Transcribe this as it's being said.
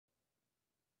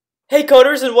Hey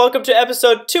coders, and welcome to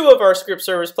episode 2 of our script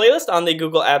service playlist on the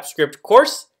Google Apps Script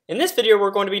course. In this video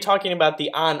we're going to be talking about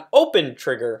the onOpen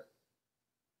trigger.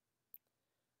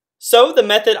 So the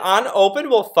method onOpen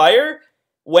will fire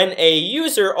when a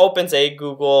user opens a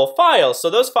Google file. So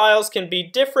those files can be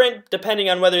different depending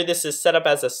on whether this is set up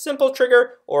as a simple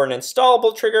trigger or an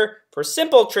installable trigger. For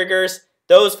simple triggers,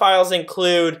 those files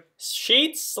include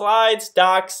sheets, slides,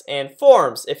 docs, and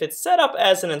forms. If it's set up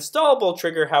as an installable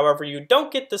trigger, however, you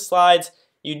don't get the slides,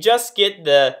 you just get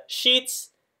the sheets,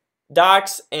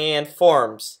 docs, and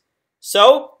forms.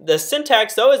 So the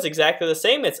syntax though is exactly the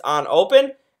same. It's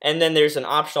onOpen, and then there's an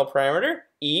optional parameter,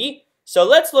 E. So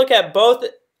let's look at both.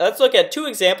 Let's look at two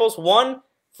examples, one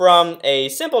from a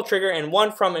simple trigger and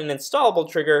one from an installable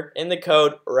trigger in the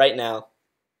code right now.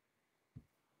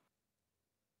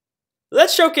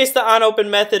 Let's showcase the onOpen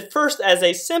method first as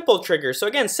a simple trigger. So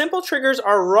again, simple triggers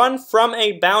are run from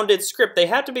a bounded script. They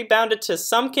have to be bounded to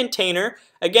some container.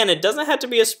 Again, it doesn't have to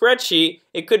be a spreadsheet.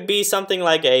 It could be something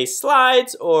like a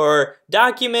slides or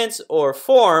documents or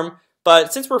form.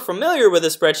 But since we're familiar with a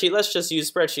spreadsheet, let's just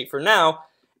use spreadsheet for now.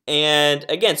 And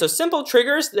again, so simple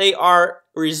triggers, they are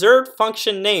reserved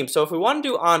function names. So if we want to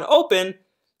do onOpen,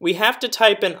 we have to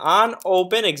type in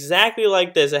onOpen exactly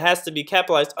like this. It has to be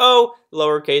capitalized O,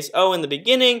 lowercase o in the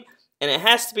beginning, and it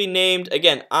has to be named,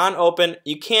 again, onOpen.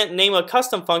 You can't name a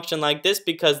custom function like this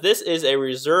because this is a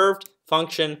reserved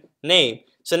function name.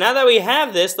 So now that we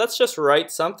have this, let's just write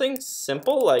something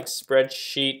simple like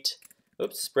spreadsheet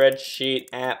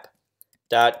app.getUI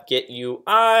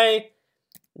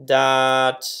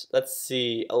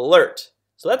alert.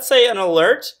 So let's say an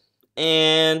alert,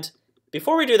 and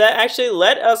before we do that, actually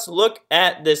let us look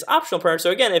at this optional parameter.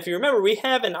 So again, if you remember, we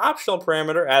have an optional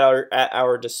parameter at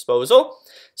our disposal.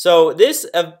 So this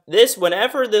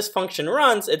whenever this function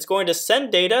runs, it's going to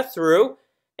send data through,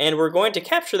 and we're going to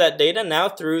capture that data now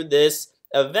through this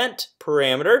event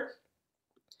parameter.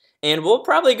 And we'll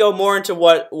probably go more into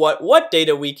what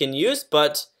data we can use,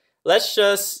 but let's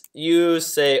just use,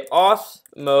 say, auth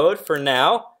mode for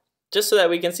now, just so that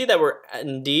we can see that we're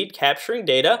indeed capturing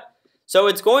data. So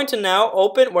it's going to now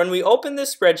open, when we open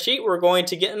this spreadsheet, we're going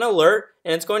to get an alert,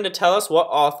 and it's going to tell us what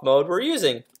auth mode we're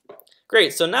using.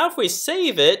 Great, so now if we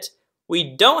save it, we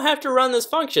don't have to run this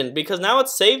function because now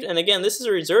it's saved, and again, this is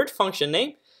a reserved function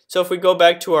name. So if we go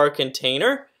back to our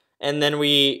container, and then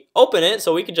we open it,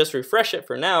 so we can just refresh it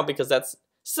for now because that's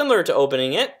similar to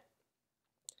opening it.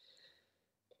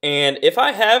 And if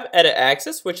I have edit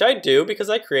access, which I do because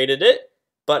I created it,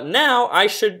 but now I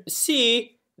should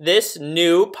see this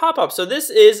new pop-up. So this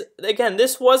is, again,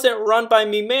 this wasn't run by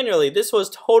me manually. This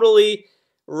was totally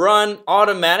run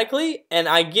automatically, and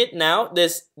I get now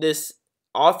this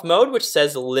auth mode which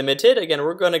says limited. Again,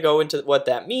 we're going to go into what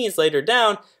that means later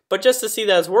down, but just to see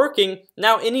that it's working,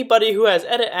 now anybody who has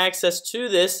edit access to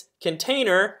this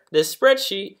container, this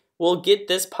spreadsheet, will get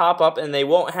this pop-up, and they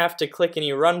won't have to click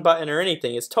any run button or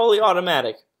anything. It's totally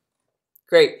automatic.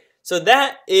 Great. So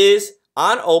that is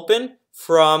onOpen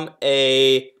from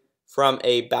a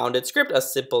bounded script, a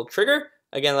simple trigger.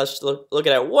 Again, let's look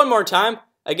at it one more time.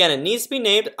 Again, it needs to be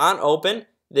named onOpen.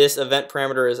 This event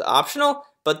parameter is optional,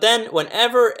 but then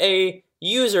whenever a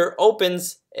user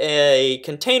opens a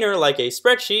container like a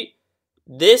spreadsheet,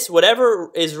 this,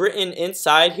 whatever is written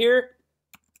inside here,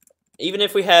 even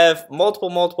if we have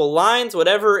multiple lines,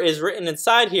 whatever is written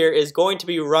inside here is going to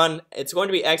be run, it's going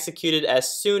to be executed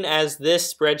as soon as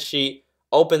this spreadsheet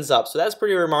opens up. So that's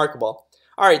pretty remarkable.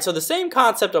 Alright, so the same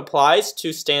concept applies to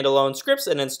standalone scripts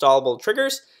and installable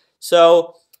triggers.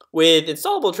 So with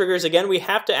installable triggers, again, we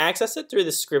have to access it through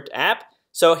the script app.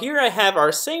 So here I have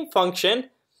our same function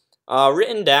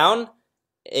written down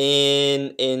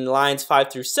in lines 5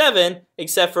 through 7,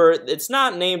 except for it's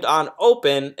not named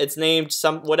onOpen, it's named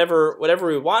whatever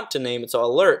we want to name it, so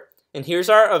alert. And here's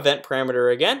our event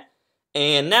parameter again.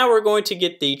 And now we're going to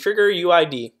get the trigger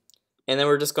UID. And then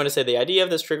we're just going to say the ID of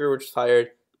this trigger which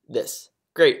fired this.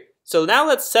 Great. So now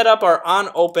let's set up our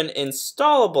onOpen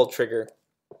installable trigger.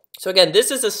 So again, this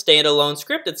is a standalone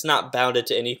script. It's not bounded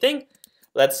to anything.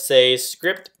 Let's say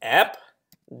script app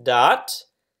dot,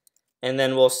 and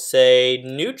then we'll say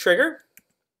new trigger.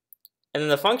 And then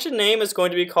the function name is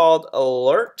going to be called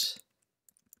alert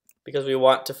because we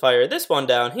want to fire this one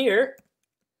down here.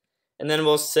 And then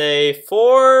we'll say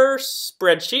for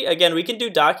spreadsheet, again, we can do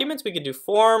documents, we can do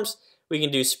forms, we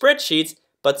can do spreadsheets,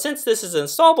 but since this is an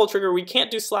installable trigger, we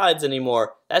can't do slides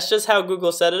anymore. That's just how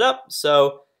Google set it up,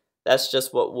 so that's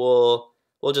just what we'll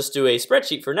just do a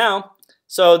spreadsheet for now.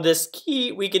 So this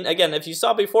key, we can, again, if you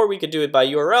saw before, we could do it by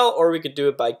URL or we could do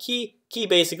it by key. Key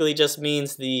basically just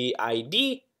means the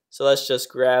ID, so let's just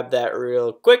grab that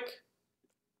real quick.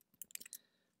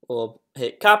 We'll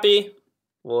hit copy,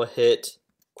 we'll hit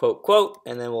quote, quote,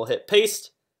 and then we'll hit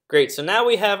paste. Great, so now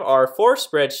we have our for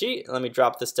spreadsheet. Let me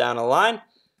drop this down a line.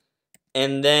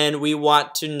 And then we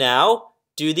want to now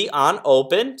do the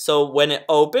onOpen. So when it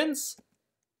opens,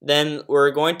 then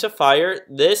we're going to fire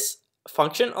this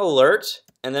function alert,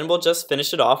 and then we'll just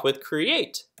finish it off with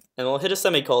create, and we'll hit a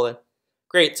semicolon.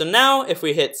 Great, so now if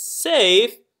we hit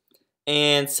save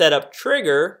and set up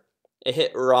trigger, and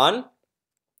hit run,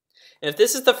 and if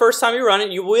this is the first time you run it,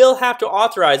 you will have to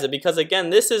authorize it because again,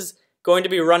 this is going to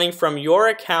be running from your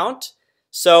account,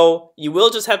 so you will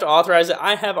just have to authorize it.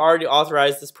 I have already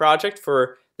authorized this project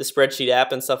for the spreadsheet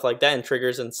app and stuff like that, and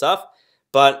triggers and stuff,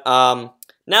 but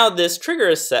now this trigger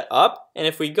is set up, and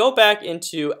if we go back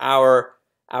into our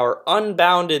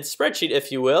unbounded spreadsheet,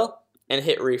 if you will, and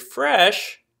hit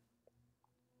refresh,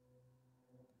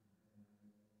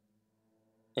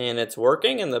 and it's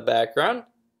working in the background.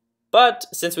 But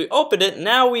since we opened it,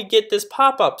 now we get this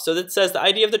pop-up. So that says the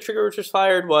ID of the trigger which was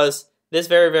fired was this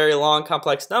very, very long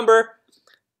complex number.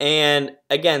 And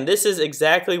again, this is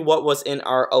exactly what was in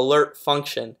our alert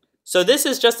function. So this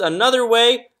is just another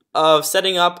way of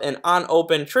setting up an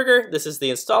onOpen trigger. This is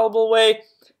the installable way.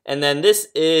 And then this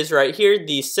is right here,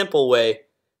 the simple way.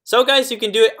 So guys, you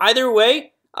can do it either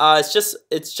way. It's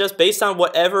just based on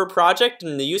whatever project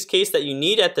and the use case that you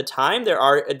need at the time. There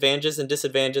are advantages and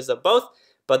disadvantages of both,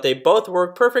 but they both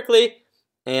work perfectly.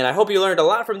 And I hope you learned a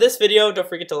lot from this video. Don't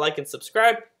forget to like and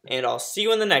subscribe, and I'll see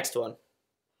you in the next one.